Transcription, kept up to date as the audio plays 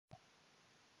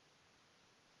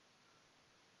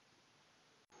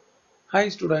Hi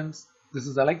students, this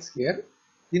is Alex here.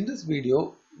 In this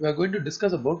video, we are going to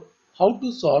discuss about how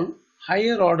to solve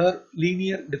higher order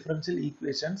linear differential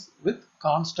equations with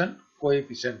constant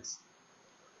coefficients.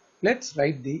 Let's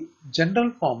write the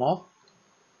general form of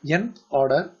nth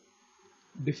order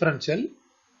differential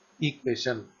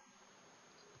equation.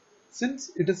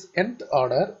 Since it is nth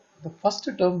order, the first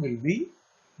term will be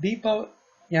d power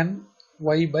n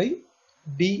y by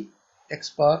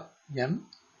dx power n.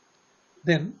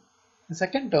 Then the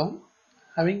second term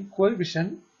having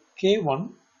coefficient k1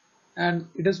 and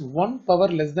it is 1 power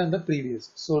less than the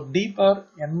previous. So d power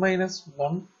n minus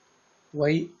 1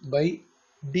 y by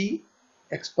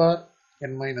dx power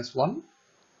n minus 1.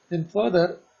 Then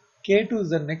further k2 is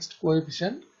the next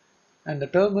coefficient and the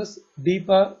term is d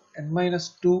power n minus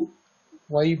 2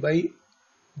 y by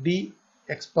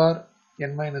dx power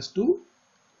n minus 2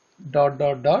 dot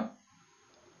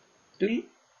till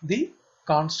the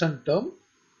constant term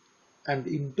and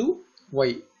into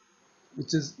y,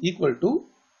 which is equal to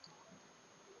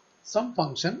some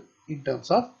function in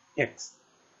terms of x.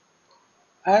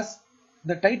 As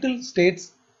the title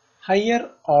states, higher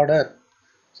order,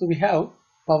 so we have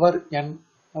power n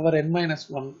minus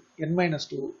 1, n minus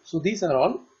 2, so these are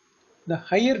all the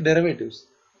higher derivatives,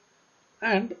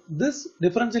 and this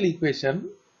differential equation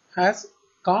has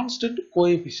constant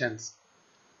coefficients.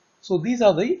 So these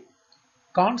are the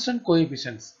constant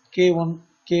coefficients k1,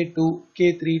 k2,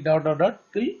 k3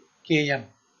 till kn.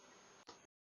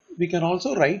 We can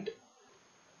also write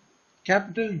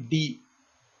capital D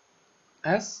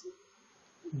as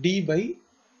d by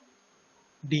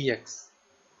dx.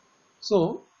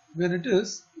 So when it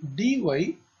is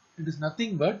dy, it is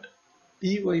nothing but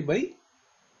dy by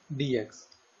dx.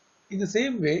 In the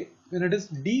same way, when it is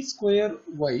d square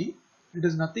y, it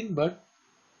is nothing but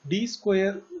d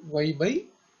square y by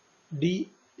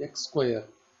dx square.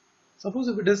 Suppose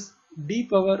if it is d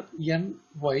power n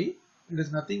y, it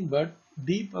is nothing but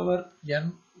d power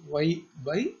n y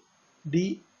by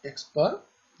dx power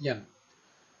n.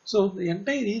 So the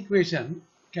entire equation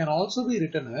can also be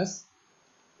written as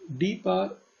d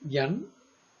power n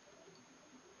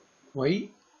y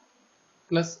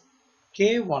plus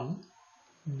k1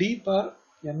 d power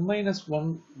n minus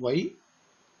 1 y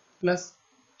plus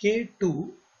k2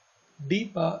 d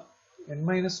power n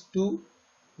minus 2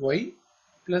 y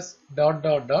plus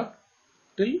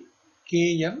till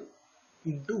kn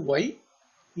into y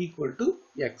equal to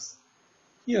x.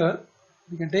 Here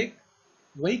we can take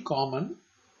y common,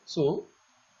 so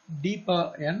d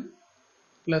power n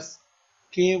plus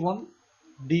k1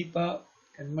 d power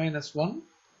n minus 1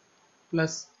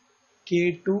 plus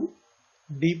k2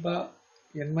 d power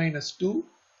n minus 2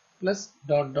 plus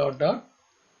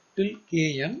till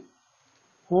kn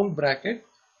whole bracket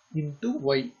into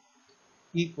y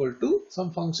equal to some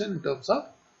function in terms of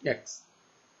x.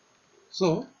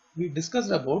 So we discussed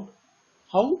about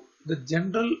how the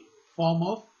general form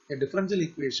of a differential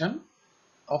equation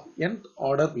of nth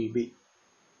order will be.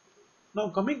 Now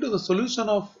coming to the solution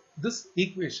of this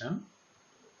equation,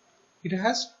 it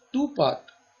has two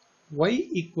parts, y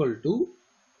equal to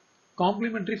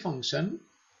complementary function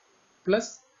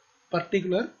plus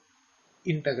particular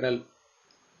integral.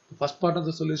 The first part of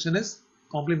the solution is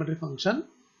complementary function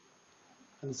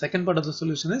and the second part of the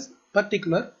solution is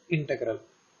particular integral.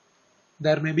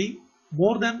 There may be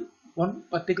more than one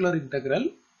particular integral,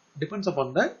 depends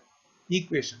upon the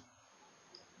equation.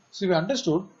 So we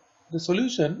understood the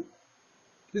solution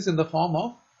is in the form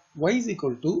of y is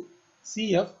equal to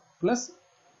cf plus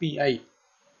pi.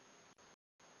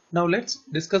 Now let's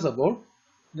discuss about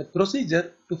the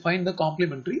procedure to find the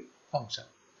complementary function.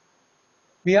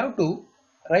 We have to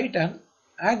write an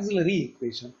auxiliary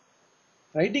equation.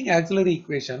 Writing auxiliary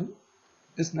equation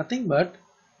is nothing but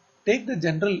take the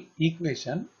general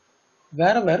equation,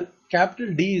 wherever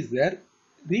capital D is there,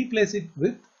 replace it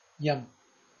with m.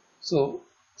 So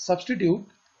substitute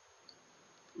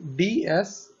D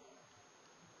as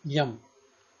m.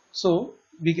 So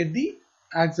we get the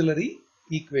auxiliary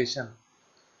equation.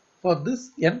 For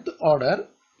this nth order,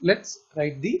 let's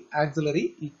write the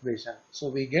auxiliary equation. So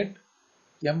we get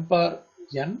m power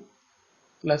n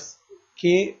plus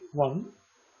k1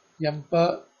 m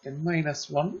power n minus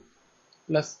 1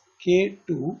 plus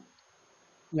k2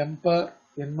 m power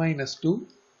n minus 2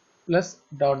 plus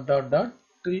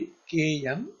till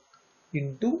kn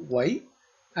into y,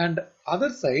 and other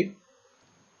side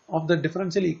of the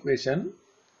differential equation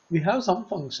we have some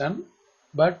function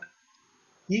but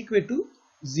equal to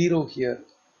 0 here.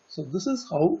 So this is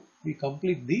how we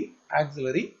complete the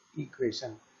auxiliary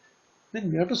equation.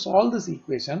 Then we have to solve this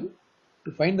equation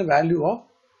to find the value of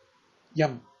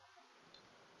m.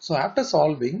 So after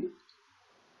solving,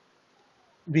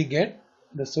 we get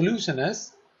the solution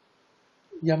as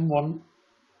m1,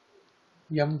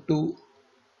 m2,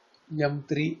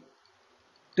 m3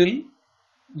 till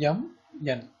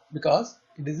mn, because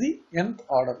it is the nth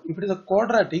order. If it is a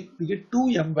quadratic, we get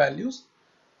 2m values.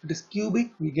 If it is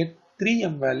cubic, we get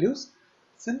 3m values.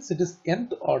 Since it is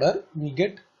nth order, we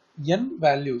get n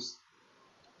values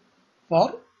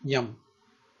for m.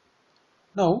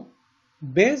 Now,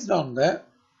 based on the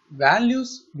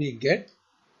values we get,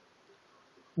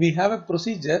 we have a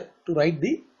procedure to write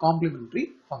the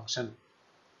complementary function.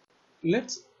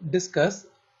 Let's discuss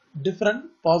different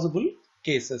possible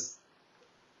cases.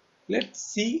 Let's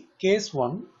see case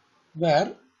 1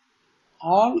 where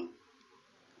all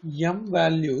m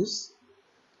values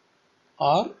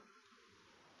are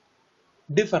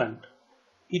different.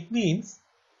 It means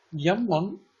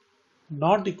m1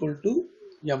 not equal to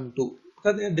m2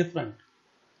 because they are different.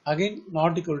 Again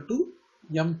not equal to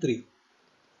m3.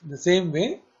 In the same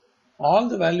way, all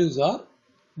the values are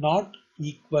not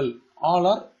equal, all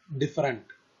are different.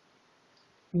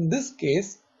 In this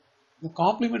case, the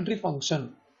complementary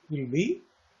function will be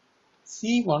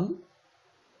c1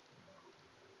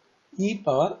 e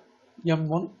power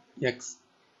m1 x.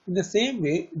 In the same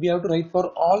way, we have to write for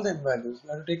all the n values. We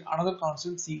have to take another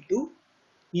constant c2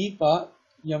 e power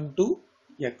m2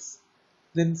 x.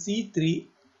 Then c3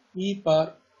 e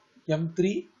power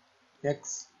m3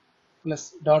 x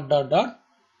plus dot dot dot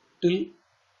till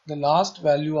the last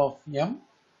value of m.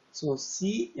 So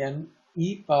cn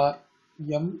e power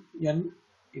mn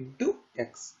into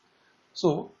x.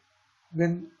 So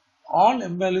when all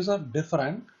m values are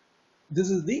different, this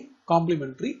is the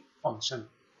complementary function.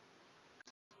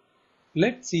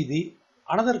 Let's see the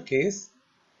another case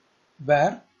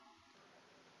where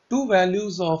two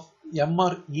values of m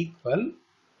are equal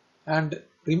and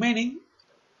remaining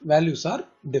values are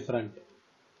different.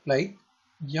 Like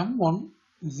m1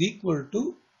 is equal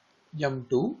to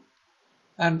m2,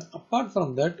 and apart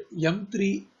from that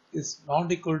m3 is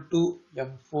not equal to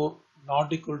m4,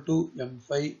 not equal to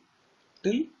m5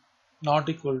 till not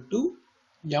equal to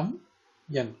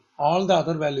mn. All the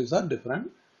other values are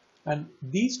different and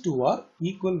these two are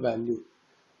equal value.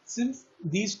 Since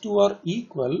these two are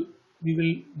equal, we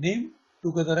will name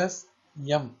together as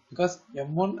m because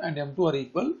m1 and m2 are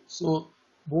equal, so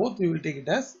both we will take it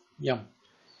as m.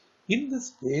 In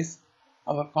this case,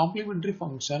 our complementary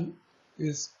function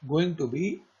is going to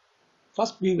be,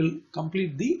 first we will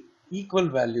complete the equal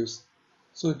values.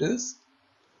 So it is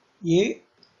a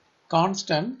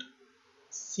constant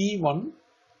c1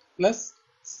 plus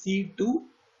c2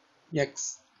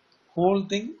 x whole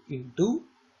thing into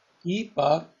e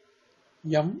power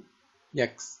m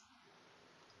x.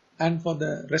 And for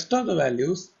the rest of the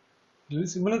values, it will be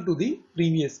similar to the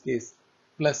previous case,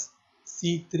 plus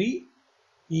c3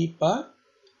 e power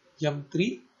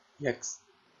m3 x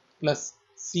plus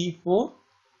c4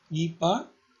 e power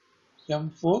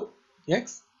m4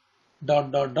 x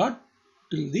dot dot dot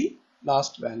till the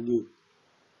last value.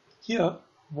 Here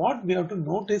what we have to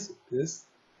notice is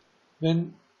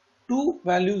when two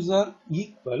values are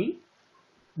equal,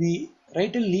 we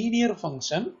write a linear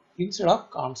function instead of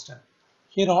constant.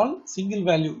 Here all single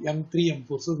value m3,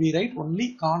 m4. So we write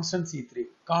only constant c3,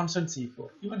 constant c4.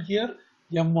 Even here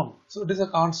m1. So it is a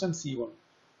constant c1,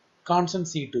 constant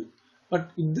c2.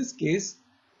 But in this case,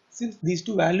 since these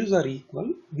two values are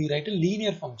equal, we write a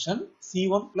linear function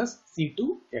c1 plus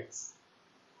c2x.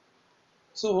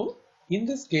 So in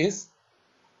this case,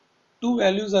 two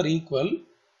values are equal.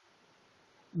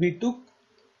 We took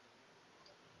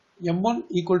m1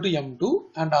 equal to m2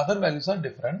 and other values are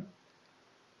different.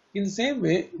 In the same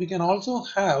way, we can also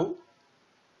have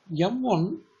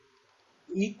m1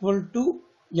 equal to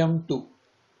m2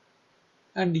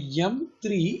 and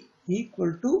m3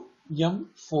 equal to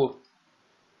m4,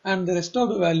 and the rest of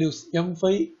the values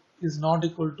m5 is not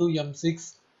equal to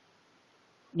m6,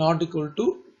 not equal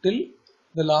to till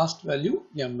the last value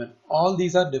mn. All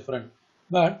these are different,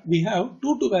 but we have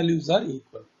two values are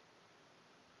equal.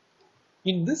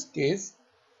 In this case,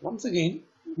 once again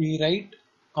we write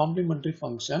complementary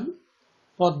function.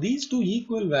 For these two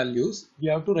equal values, we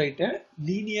have to write a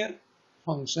linear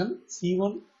function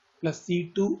c1 plus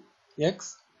c2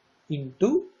 x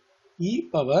into e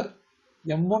power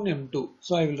m1 m2.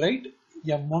 So I will write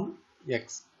m1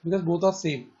 x because both are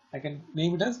same. I can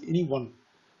name it as any one.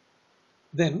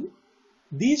 Then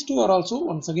these two are also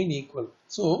once again equal.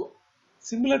 So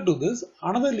similar to this,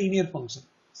 another linear function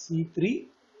c3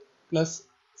 plus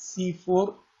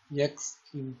c4 x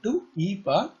into e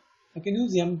power, I can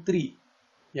use m3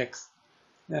 x.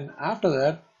 Then after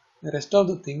that, the rest of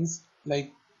the things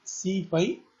like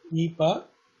c5 e power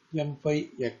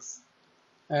m5 x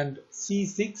and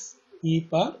C6 e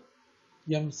power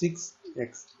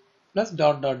m6x plus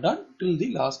dot dot dot till the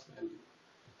last value.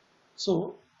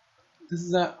 So this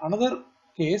is another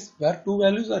case where two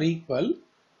values are equal,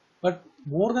 but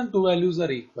more than two values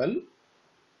are equal,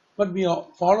 but we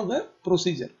follow the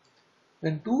procedure.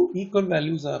 When two equal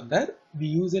values are there, we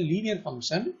use a linear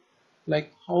function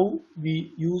like how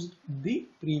we used the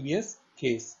previous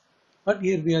case, but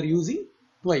here we are using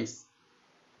twice.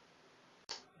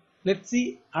 Let's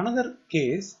see another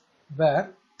case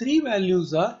where three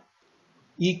values are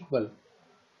equal.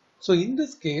 So in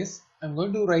this case, I'm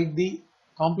going to write the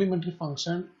complementary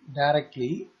function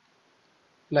directly,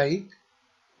 like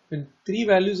when three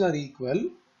values are equal,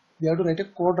 we have to write a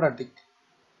quadratic.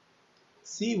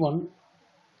 C1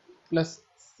 plus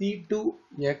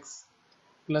C2x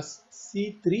plus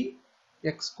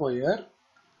C3x square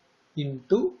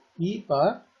into e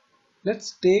power,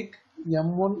 let's take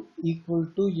m1 equal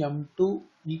to m2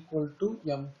 equal to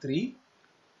m3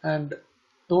 and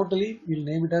totally we'll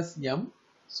name it as m.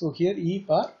 So here e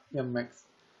power mx.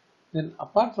 Then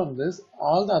apart from this,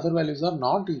 all the other values are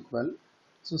not equal.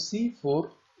 So C4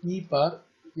 e power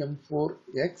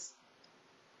m4x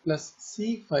plus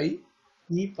C5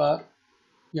 e power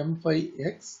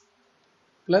m5x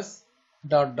plus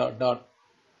dot dot dot.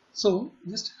 So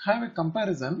just have a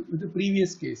comparison with the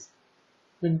previous case.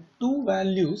 When two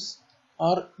values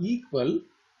are equal,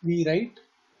 we write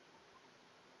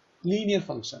linear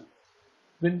function.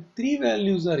 When three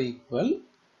values are equal,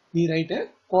 we write a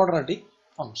quadratic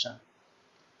function.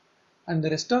 And the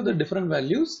rest of the different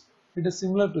values, it is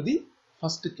similar to the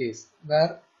first case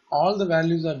where all the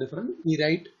values are different. We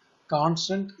write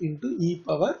constant into e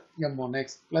power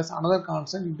m1x plus another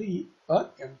constant into e power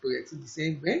m2x. In the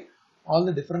same way, all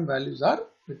the different values are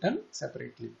written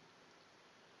separately.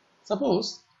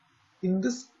 Suppose in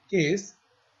this case,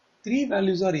 three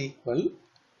values are equal.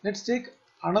 Let's take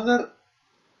another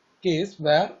case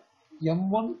where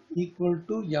m1 equal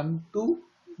to m2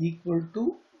 equal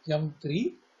to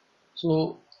m3.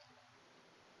 So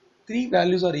three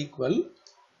values are equal,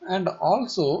 and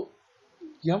also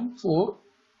m4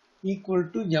 equal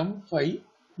to m5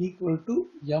 equal to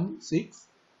m6.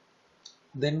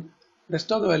 Then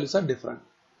rest of the values are different.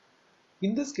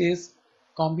 In this case,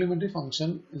 complementary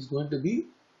function is going to be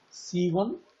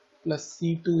c1 plus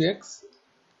c2x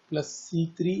plus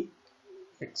c3x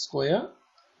square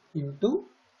into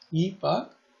e power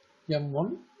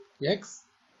m1x,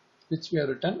 which we have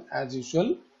written as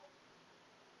usual,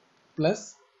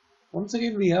 plus once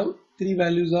again we have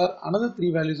another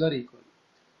three values are equal.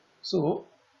 So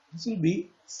this will be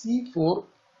c4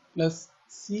 plus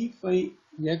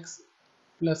c5x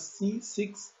plus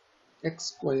c6x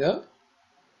square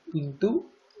into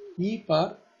e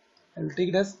power, I will take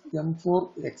it as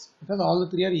m4x because all the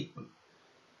three are equal.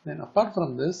 Then apart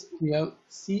from this, we have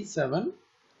c7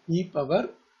 e power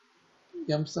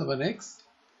m7x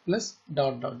plus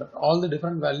dot dot dot. All the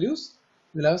different values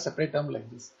will have a separate term like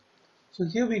this. So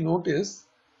here we notice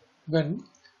when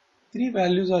three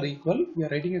values are equal, we are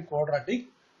writing a quadratic,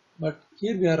 but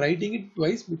here we are writing it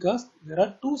twice because there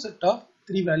are two set of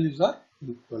three values are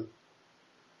equal.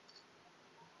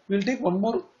 We will take one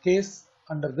more case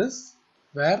under this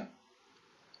where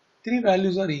three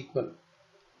values are equal.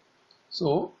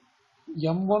 So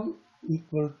m1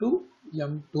 equal to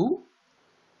m2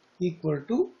 equal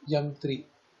to m3,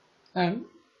 and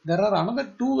there are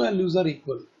another two values are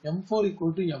equal, m4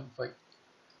 equal to m5.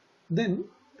 Then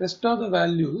rest of the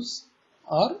values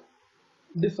are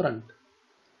different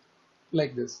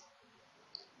like this.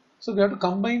 So we have to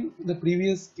combine the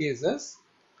previous cases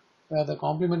where the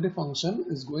complementary function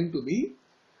is going to be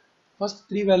first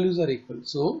three values are equal.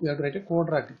 So we have to write a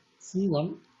quadratic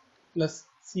c1 plus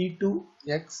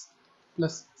c2x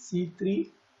plus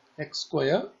c3x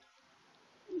square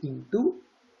into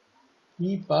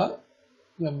e power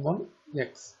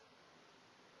m1x.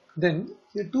 Then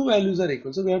here two values are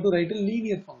equal, so we have to write a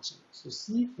linear function. So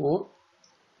c4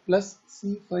 plus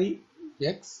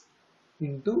c5x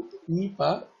into e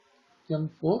power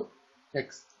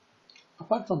m4x.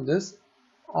 Apart from this,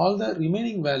 all the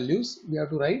remaining values we have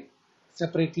to write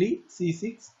separately: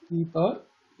 c6 e power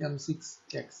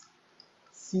m6x,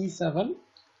 c7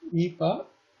 e power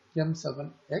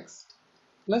m7x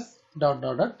plus dot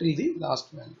dot dot till the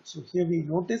last value. So here we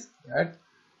notice that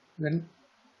when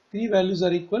three values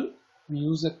are equal, we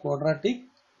use a quadratic,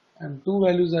 and two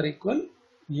values are equal,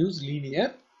 we use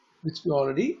linear, which we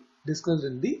already discussed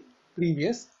in the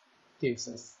previous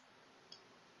cases.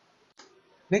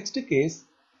 Next case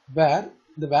where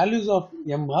the values of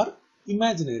m are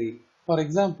imaginary. For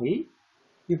example,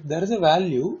 if there is a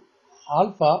value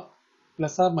alpha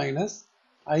plus or minus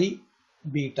I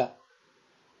beta.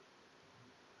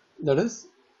 That is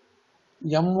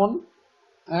m1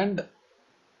 and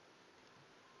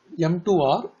m2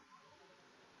 are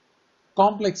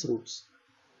complex roots.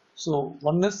 So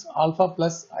one is alpha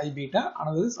plus I beta,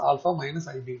 another is alpha minus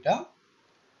I beta,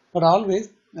 but always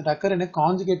that occur in a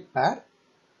conjugate pair.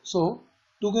 So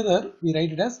together we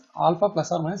write it as alpha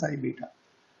plus or minus I beta.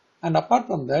 And apart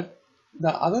from that, the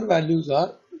other values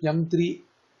are m3,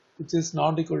 which is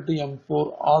not equal to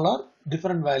m4, all are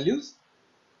different values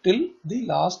till the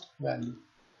last value.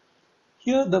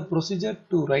 Here the procedure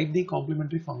to write the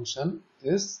complementary function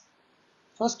is,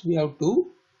 first we have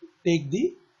to take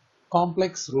the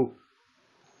complex root.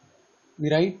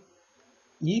 We write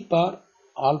e power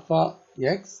alpha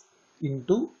x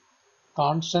into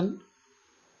constant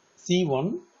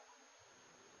c1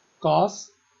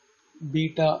 cos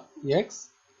beta x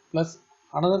plus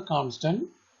another constant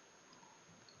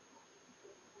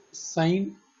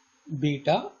sin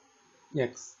beta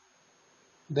x.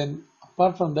 Then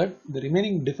apart from that, the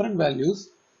remaining different values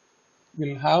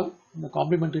will have the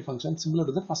complementary function similar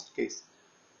to the first case.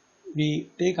 We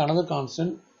take another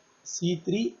constant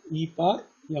c3 e power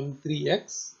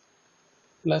m3x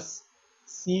plus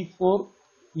c4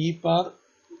 e power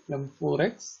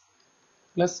m4x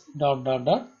plus dot dot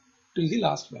dot till the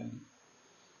last value.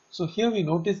 So here we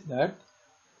notice that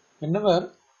whenever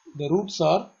the roots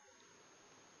are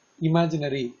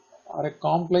imaginary or a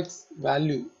complex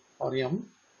value for m,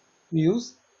 we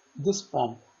use this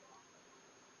form.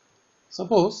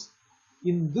 Suppose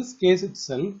in this case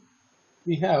itself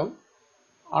we have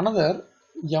another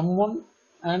m1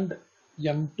 and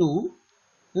m2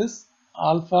 is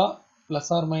alpha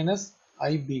plus or minus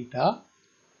I beta,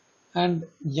 and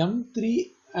m3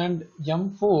 and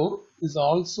m4 is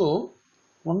also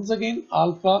once again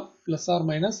alpha plus or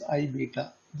minus I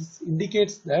beta. This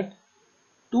indicates that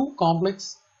two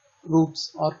complex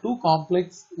roots or two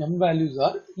complex m values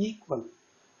are equal,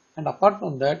 and apart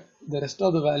from that the rest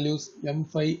of the values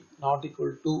m5 not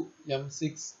equal to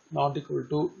m6 not equal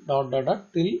to dot dot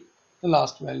dot till the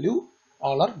last value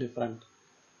all are different.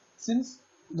 Since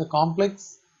the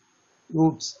complex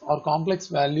roots or complex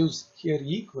values here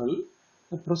equal,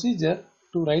 the procedure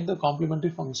to write the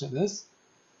complementary function is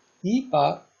e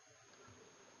power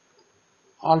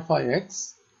alpha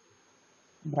x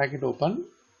bracket open.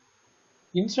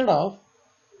 Instead of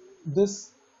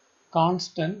this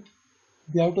constant,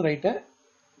 we have to write a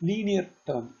linear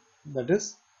term, that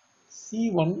is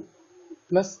c1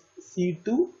 plus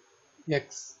c2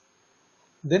 x.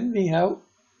 Then we have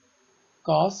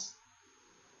cos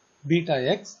beta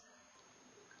x,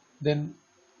 then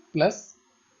plus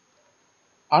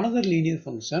another linear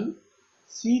function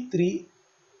c3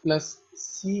 plus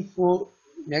c4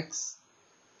 x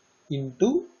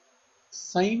into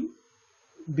sin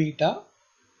beta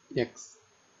x.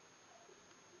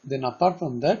 Then apart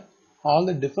from that, all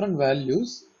the different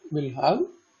values will have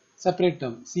separate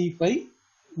term c5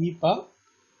 e power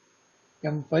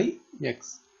m5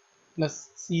 x plus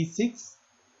c6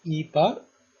 e power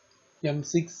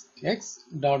m6 x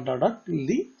dot dot dot till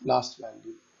the last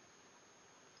value.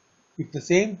 If the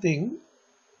same thing,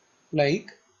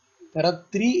 like there are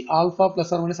three alpha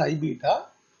plus or minus I beta,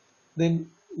 then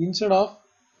instead of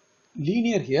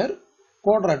linear here,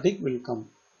 quadratic will come.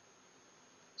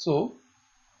 So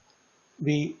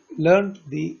we learned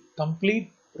the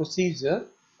complete procedure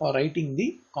for writing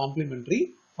the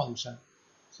complementary function.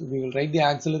 So we will write the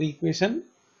auxiliary equation,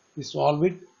 we solve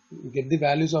it, we get the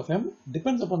values of m.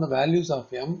 Depends upon the values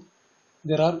of m,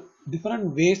 there are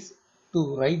different ways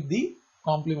to write the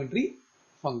complementary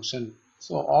function.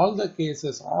 So all the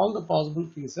cases, all the possible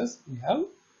cases we have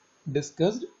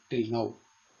discussed till now.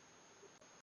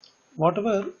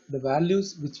 Whatever the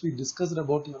values which we discussed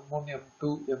about m1,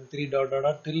 m2, m3 dot dot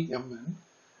dot till mn,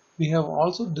 we have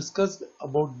also discussed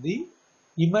about the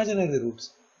imaginary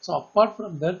roots. So apart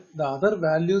from that, the other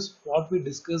values what we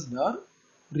discussed are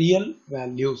real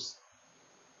values.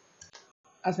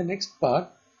 As a next part,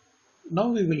 now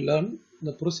we will learn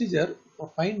the procedure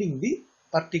for finding the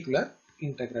particular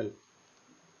integral.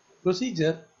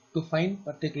 Procedure to find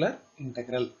particular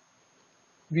integral.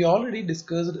 We already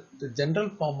discussed the general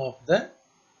form of the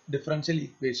differential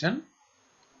equation.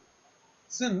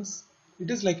 Since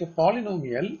it is like a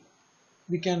polynomial,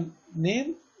 we can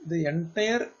name the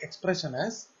entire expression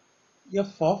as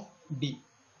f of d.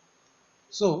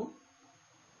 So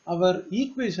our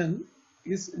equation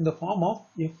is in the form of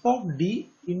f of d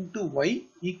into y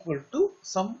equal to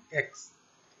some x.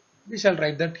 We shall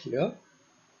write that here,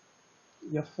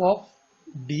 f of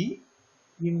d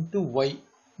into y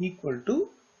equal to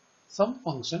some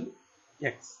function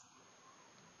x.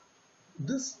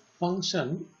 This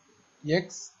function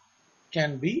x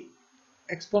can be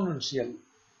exponential.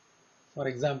 For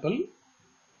example,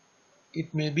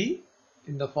 it may be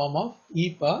in the form of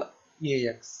e power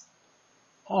ax,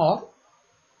 or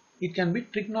it can be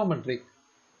trigonometric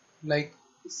like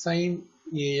sin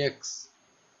ax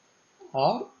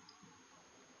or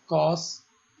cos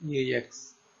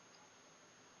ax,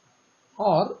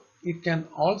 or it can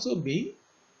also be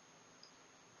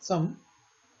some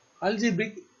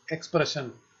algebraic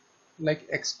expression like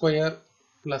x square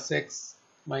plus x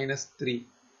minus 3.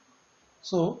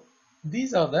 So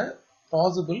these are the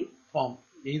possible form.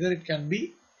 Either it can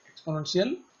be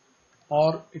exponential,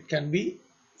 or it can be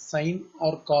sine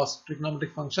or cos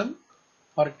trigonometric function,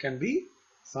 or it can be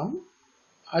some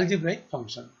algebraic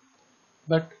function.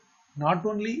 But not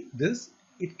only this,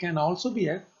 it can also be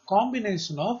a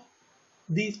combination of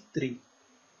these three.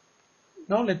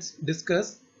 Now let's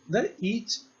discuss the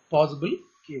each possible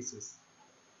cases.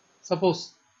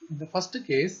 Suppose in the first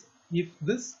case, if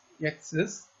this x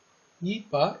is e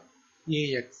power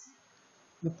ax,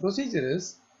 the procedure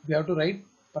is we have to write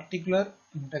particular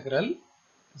integral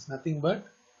is nothing but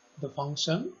the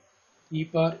function e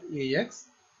power ax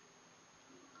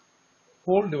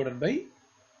whole divided by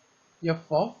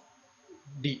f of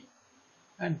d,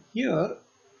 and here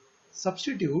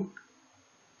substitute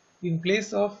in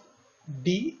place of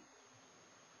d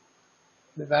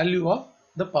the value of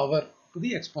the power to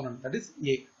the exponent, that is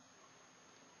a,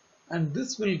 and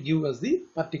this will give us the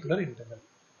particular integral.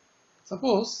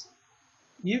 Suppose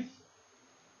if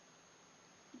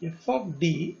f of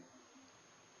d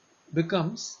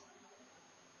becomes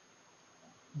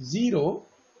 0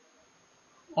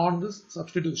 on this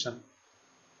substitution,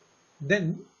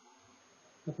 then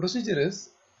the procedure is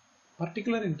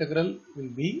particular integral will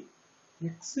be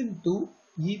x into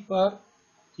e power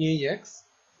ax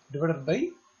divided by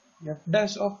f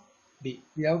dash of d.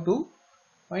 We have to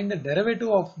find the derivative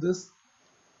of this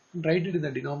and write it in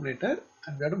the denominator,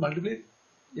 and we have to multiply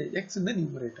x in the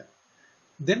numerator.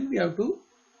 Then we have to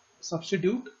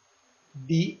substitute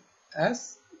d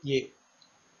as a.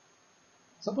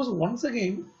 Suppose once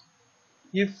again,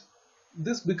 if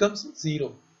this becomes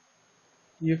 0,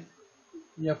 if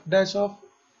f dash of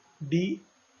d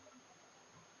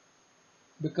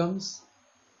becomes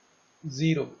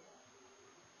 0,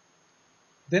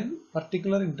 then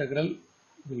particular integral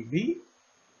will be,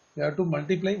 we have to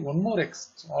multiply one more x.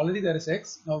 So already there is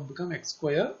x, now become x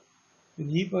square, then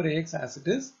e power ax as it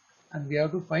is, and we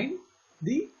have to find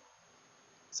the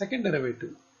second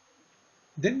derivative.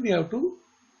 Then we have to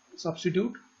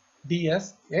substitute d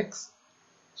as x.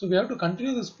 So we have to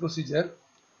continue this procedure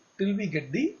till we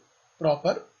get the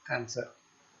proper answer.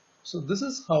 So this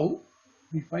is how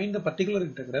we find the particular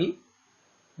integral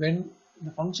when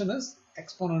the function is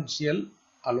exponential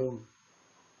alone.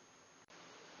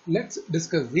 Let's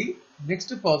discuss the next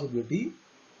possibility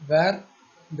where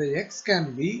the x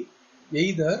can be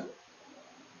either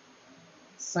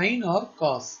sine or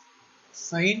cos,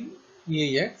 sine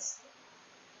ax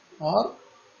or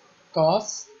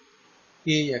cos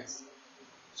ax.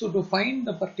 So to find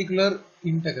the particular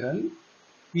integral,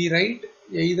 we write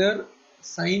either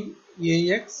sine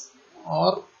ax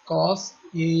or cos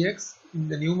ax in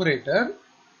the numerator,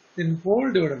 then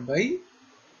whole divided by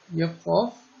f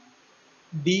of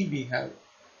d we have.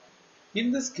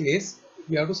 In this case,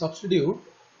 we have to substitute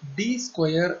d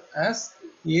square as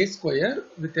a square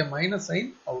with a minus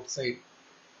sign outside.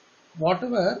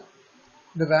 Whatever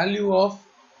the value of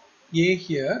a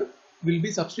here will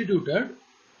be substituted,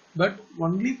 but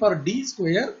only for d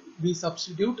square we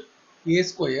substitute a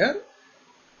square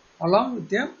along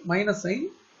with a minus sign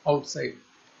outside.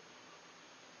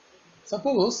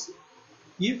 Suppose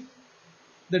if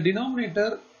the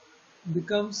denominator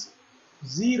becomes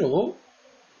 0,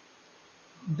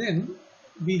 then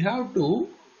we have to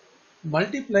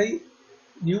multiply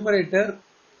numerator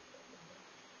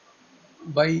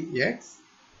by x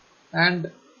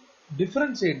and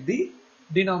differentiate the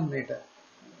denominator.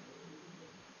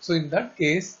 So in that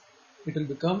case, it will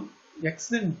become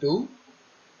x into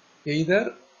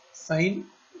either sine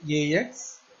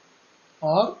ax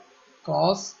or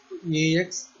cos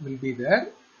ax will be there,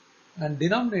 and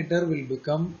denominator will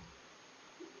become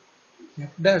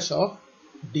f dash of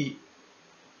d.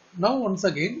 Now once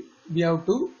again we have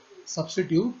to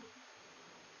substitute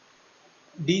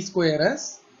d square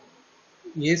as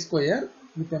a square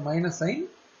with a minus sign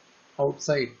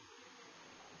outside.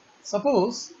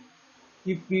 Suppose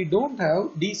if we don't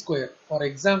have d square, for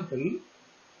example,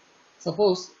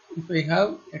 suppose if I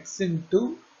have x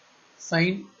into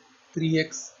sine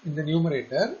 3x in the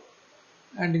numerator,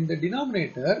 and in the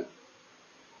denominator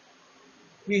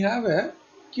we have a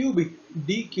cubic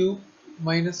d cube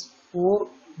minus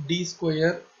 4d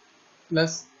square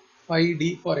plus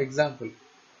 5d for example.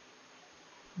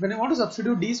 When I want to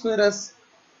substitute d square as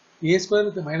a square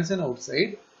with a minus sign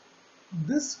outside,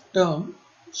 this term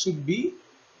should be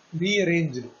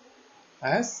rearranged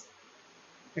as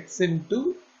x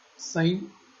into sine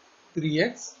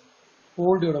 3x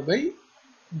whole divided by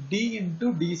d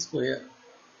into d square.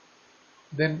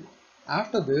 Then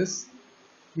after this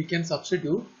we can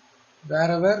substitute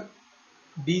wherever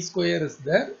d square is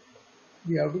there,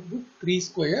 we have to put 3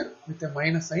 square with a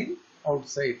minus sign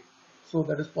outside. So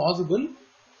that is possible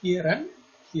here and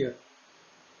here.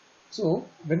 So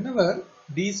whenever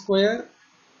d square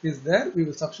is there, we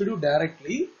will substitute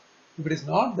directly. If it is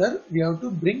not there, we have to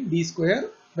bring d square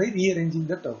by rearranging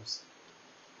the terms.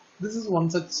 This is one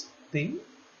such thing.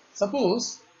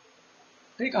 Suppose,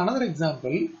 take another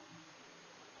example.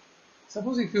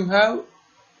 Suppose if you have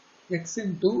x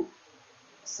into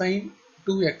sine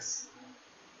 2x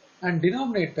and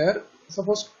denominator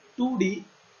suppose 2d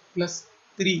plus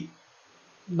 3.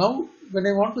 Now when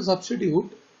I want to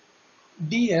substitute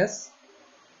d as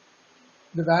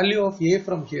the value of a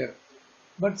from here,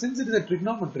 but since it is a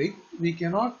trigonometric, we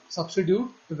cannot substitute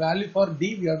the value for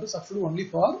d, we have to substitute only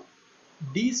for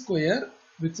d square,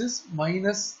 which is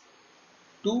minus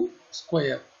 2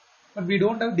 square, but we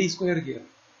don't have d square here.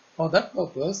 For that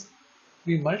purpose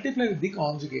we multiply with the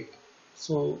conjugate.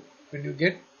 So when you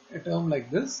get a term like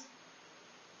this,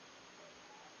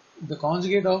 the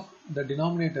conjugate of the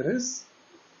denominator is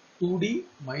 2d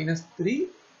minus 3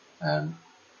 and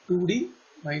 2d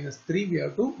minus 3. We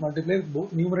have to multiply with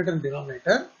both numerator and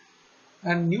denominator,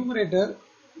 and numerator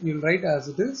we will write as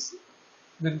it is.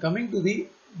 Then coming to the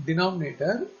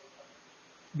denominator,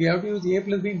 we have to use a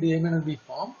plus b into a minus b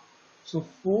form. So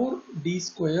 4d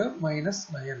square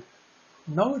minus 9.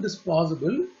 Now it is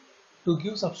possible to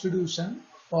give substitution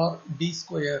for d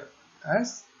square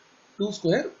as 2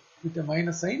 square with a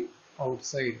minus sign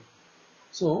outside.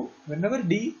 So whenever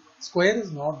d square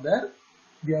is not there,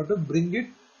 we have to bring it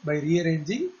by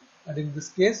rearranging, and in this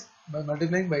case by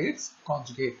multiplying by its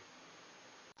conjugate.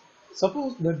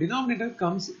 Suppose the denominator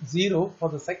comes 0 for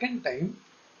the second time,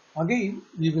 again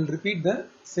we will repeat the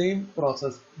same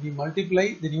process. We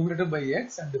multiply the numerator by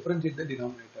x and differentiate the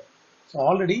denominator. So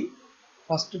already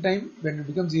first time when it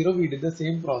becomes 0 we did the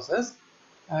same process,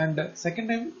 and second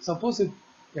time suppose if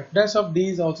f dash of d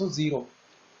is also 0.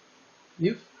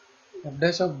 If f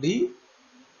dash of d,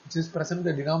 which is present in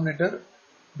the denominator,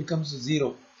 becomes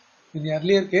 0. In the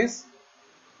earlier case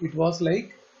it was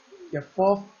like f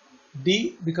of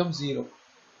d becomes 0.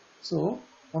 So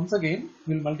once again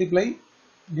we will multiply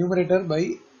numerator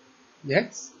by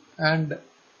x and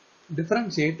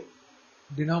differentiate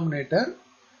denominator.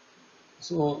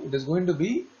 So it is going to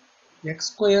be x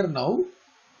square now,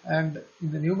 and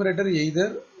in the numerator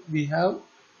either we have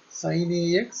sin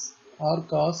ax or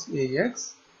cos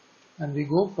ax, and we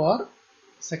go for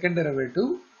second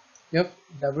derivative f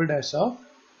double dash of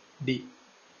d.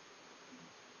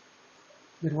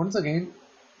 Then once again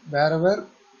wherever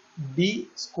d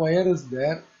square is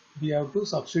there, we have to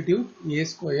substitute a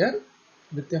square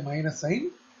with a minus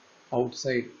sign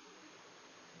outside.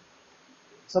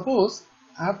 Suppose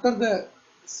after the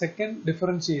second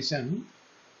differentiation,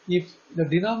 if the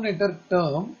denominator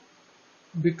term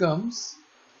becomes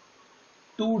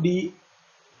 2d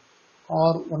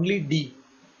or only d,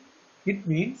 it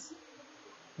means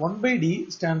 1 by d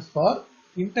stands for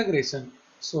integration.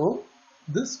 So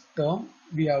this term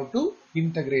we have to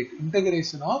integrate.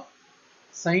 Integration of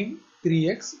sine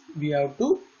 3x we have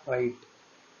to write.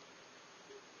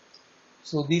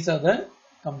 So these are the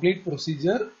complete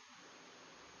procedure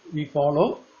we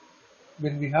follow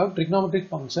when we have trigonometric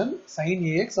function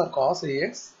sin ax or cos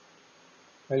ax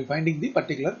while finding the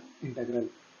particular integral.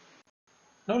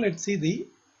 Now let's see the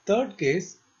third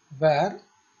case, where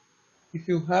if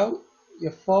you have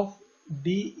f of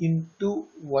d into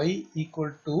y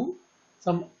equal to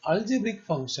some algebraic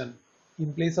function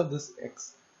in place of this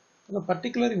x. So the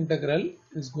particular integral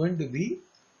is going to be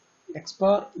x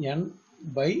power n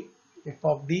by f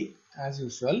of d as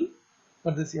usual.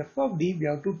 For this f of d, we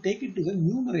have to take it to the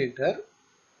numerator,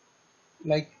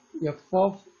 like f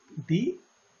of d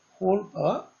whole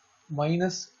power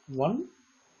minus 1,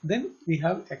 then we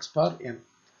have x power n,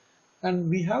 and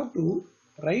we have to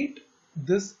write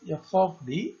this f of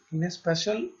d in a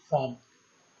special form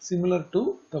similar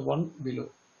to the one below.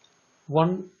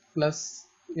 1 plus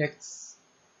x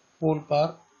whole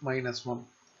power minus 1,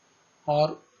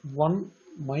 or 1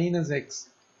 minus x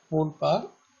whole power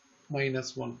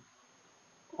minus 1,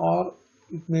 or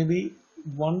it may be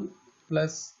 1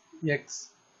 plus x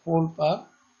whole power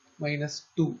minus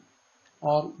 2,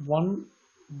 or 1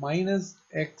 minus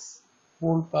x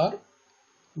whole power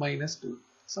minus 2,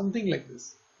 something like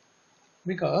this.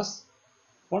 Because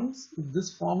once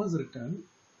this form is written,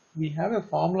 we have a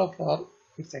formula for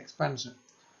its expansion.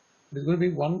 It is going to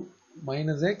be 1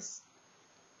 minus x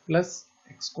plus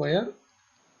x square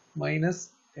minus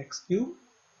x cube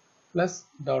plus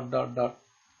dot dot dot.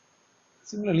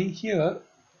 Similarly, here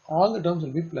all the terms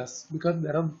will be plus because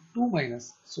there are two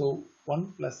minus. So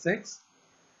 1 plus x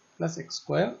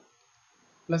square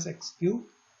plus x cube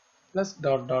plus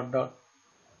dot dot dot.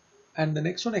 And the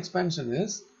next one expansion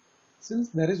is, since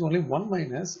there is only one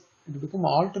minus, it will become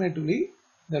alternatively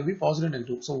there will be positive and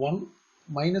negative. So 1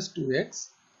 minus 2x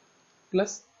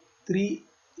plus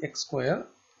 3x square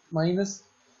minus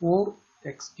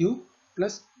 4x cube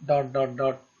plus dot dot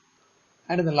dot.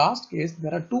 And in the last case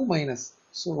there are two minus,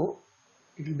 so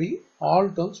it will be all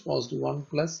terms positive. 1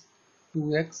 plus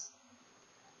 2x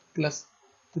plus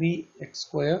 3x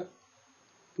square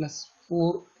plus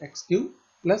 4x cube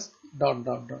plus dot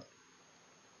dot dot.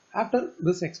 After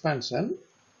this expansion,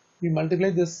 we multiply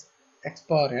this x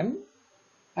power n,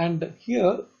 and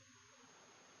here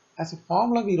as a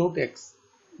formula we wrote x,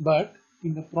 but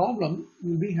in the problem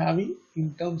we will be having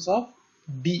in terms of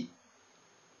d.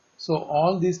 So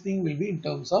all these things will be in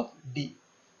terms of d.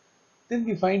 Then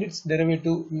we find its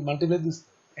derivative, we multiply this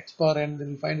x power n,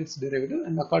 then we find its derivative,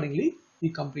 and accordingly we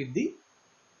complete the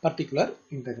particular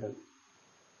integral.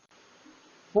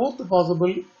 Fourth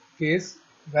possible case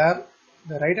where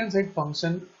the right hand side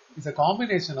function is a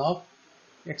combination of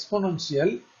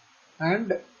exponential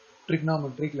and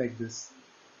trigonometric like this,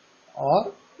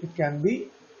 or it can be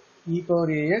e power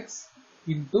ax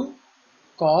into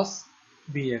cos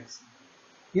bx.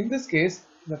 In this case,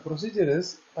 the procedure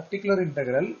is particular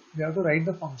integral. We have to write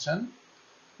the function,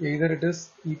 either it is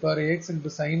e power ax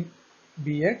into sin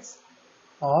bx,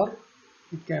 or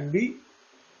it can be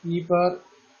e power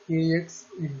ax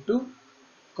into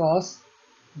cos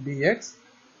bx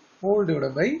whole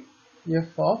divided by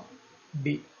f of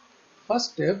d.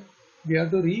 First step, we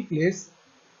have to replace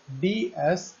d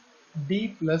as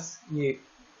d plus a.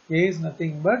 A is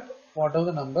nothing but whatever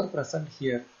the number present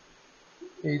here,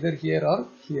 either here or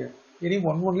here. Any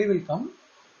one only will come.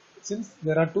 Since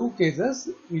there are two cases,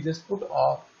 we just put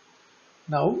r.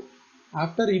 Now,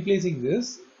 after replacing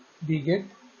this, we get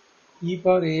e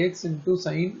power ax into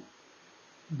sin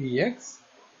bx,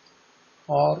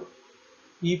 or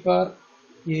e power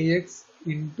ax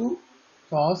into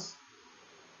cos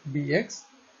bx.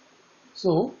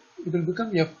 So it will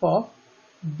become f of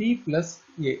d plus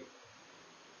a.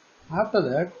 After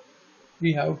that,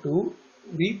 we have to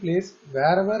replace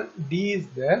wherever d is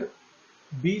there,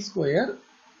 b square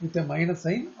with a minus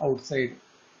sign outside.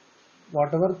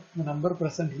 Whatever the number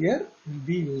present here will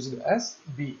be used as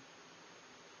b.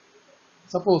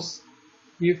 Suppose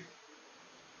if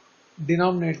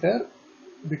denominator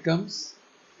becomes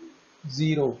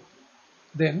 0,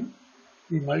 then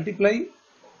we multiply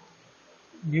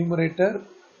numerator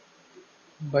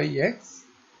by x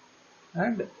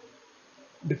and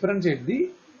differentiate the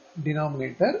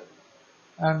denominator,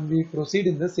 and we proceed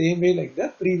in the same way like the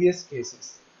previous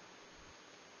cases.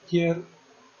 Here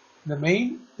the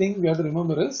main thing we have to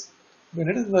remember is, when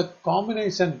it is the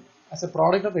combination as a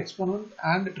product of exponent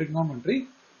and trigonometry,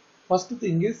 first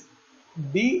thing is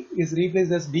d is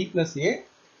replaced as d plus a,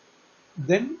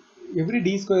 then every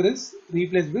d square is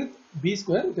replaced with b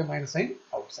square with a minus sign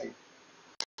outside.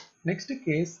 Next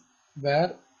case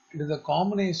where it is a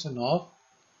combination of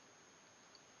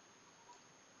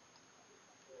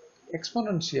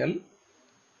exponential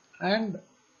and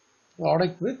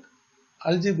product with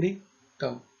algebraic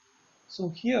term. So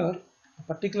here a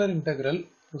particular integral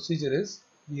procedure is,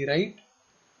 we write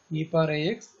e power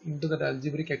ax into that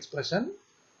algebraic expression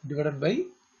divided by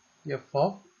f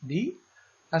of d.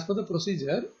 As per the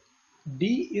procedure,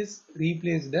 d is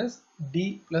replaced as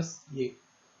d plus a.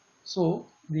 So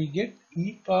we get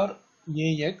e power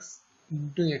ax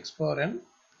into x power n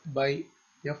by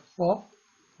f of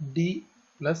d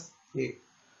plus a.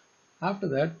 After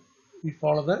that, we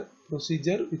follow the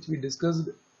procedure which we discussed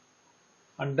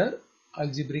under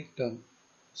algebraic term.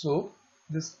 So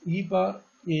this e power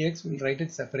ax, will write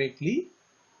it separately.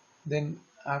 Then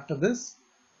after this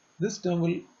term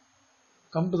will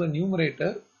come to the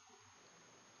numerator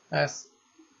as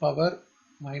power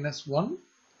minus 1,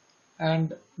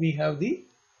 and we have the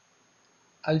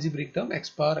algebraic term x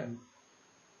power n,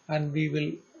 and we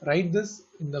will write this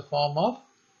in the form of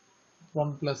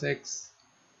 1 plus x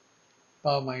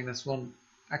power minus 1.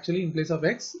 Actually, in place of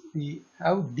x we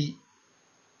have d,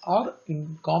 or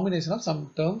in combination of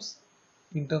some terms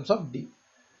in terms of d,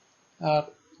 or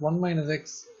 1 minus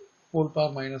x whole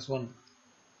power minus 1,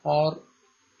 or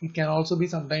it can also be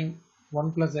sometime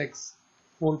 1 plus x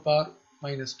whole power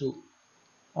minus 2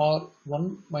 or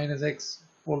 1 minus x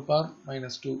whole power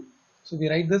minus 2. So we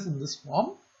write this in this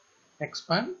form: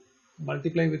 expand,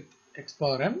 multiply with x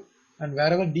power n, and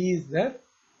wherever d is there,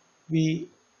 we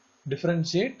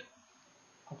differentiate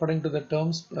according to the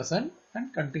terms present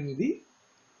and continue the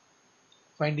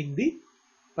finding the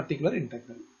particular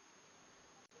integral.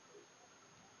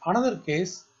 Another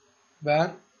case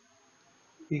where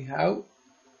we have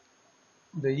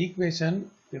the equation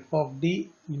f of d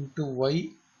into y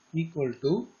equal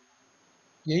to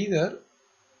either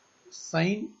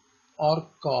sine or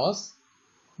cos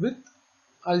with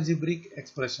algebraic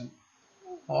expression,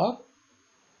 or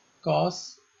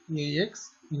cos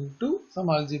ax into some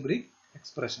algebraic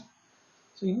expression.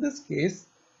 So in this case,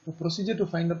 the procedure to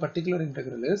find the particular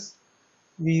integral is,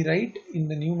 we write in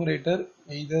the numerator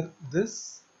either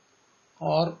this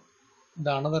or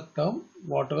the another term,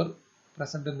 whatever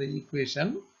present in the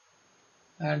equation,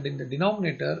 and in the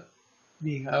denominator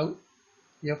we have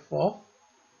f of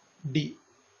d.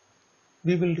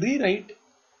 We will rewrite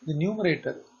the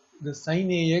numerator, the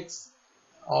sin ax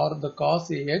or the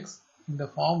cos ax, in the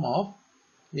form of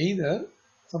either,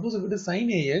 suppose if it is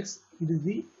sin ax, it is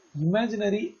the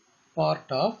imaginary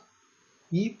part of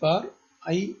e power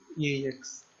I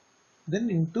ax, then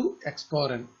into x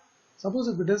power n. Suppose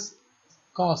if it is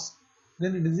cos,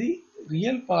 then it is the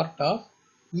real part of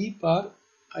e power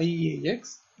I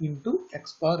ax into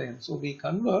x power n. So we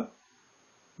convert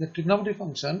the trigonometry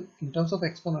function in terms of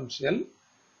exponential.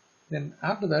 Then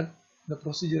after that, the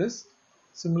procedure is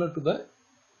similar to the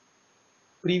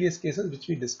previous cases which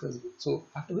we discussed. So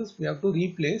after this, we have to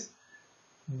replace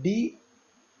d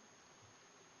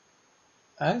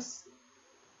as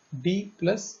d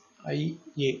plus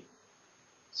ia.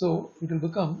 So it will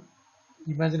become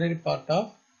imaginary part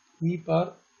of e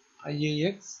power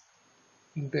iax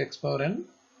into x power n,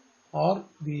 or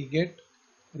we get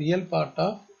real part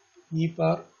of e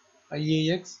power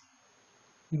iax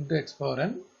into x power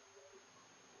n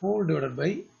whole divided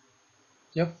by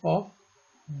f of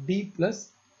d plus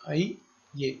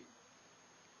ia.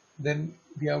 Then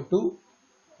we have to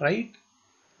write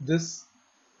this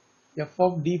f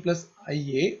of d plus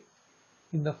ia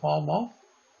in the form of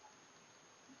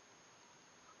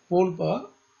whole power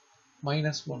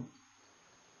minus 1.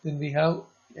 Then we have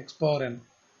x power n,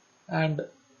 and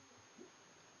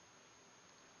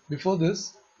before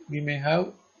this we may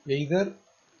have either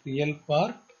real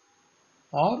part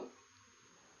or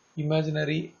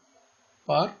imaginary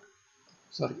part,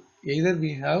 either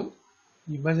we have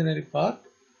imaginary part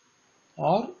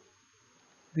or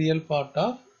real part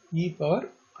of e power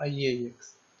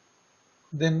iax.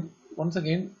 Then once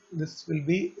again this will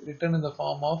be written in the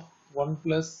form of 1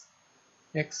 plus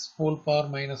x whole power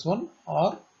minus 1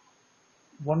 or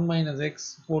 1 minus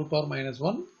x whole power minus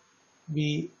 1.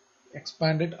 We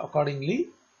expand it accordingly,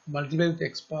 multiply with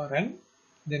x power n.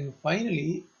 Then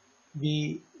finally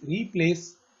we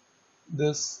replace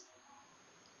this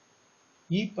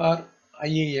e power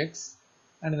iax,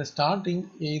 and in the starting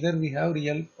either we have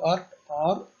real part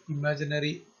or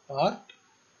imaginary part.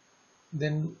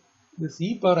 Then this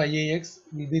e power iax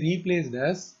will be replaced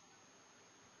as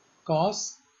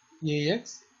cos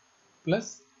ax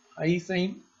plus I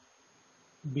sin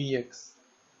bx.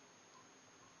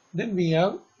 Then we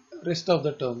have rest of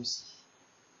the terms.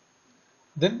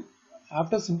 Then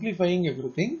after simplifying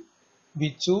everything,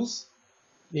 we choose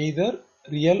either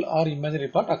real or imaginary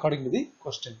part according to the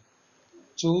question.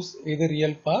 Choose either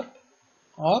real part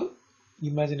or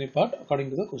imaginary part according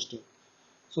to the question.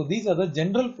 So these are the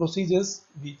general procedures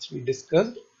which we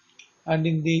discussed, and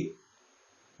in the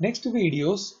next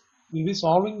videos we will be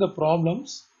solving the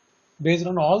problems based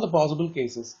on all the possible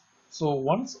cases. So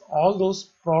once all those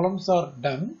problems are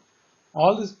done,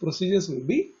 all these procedures will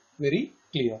be very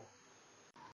clear.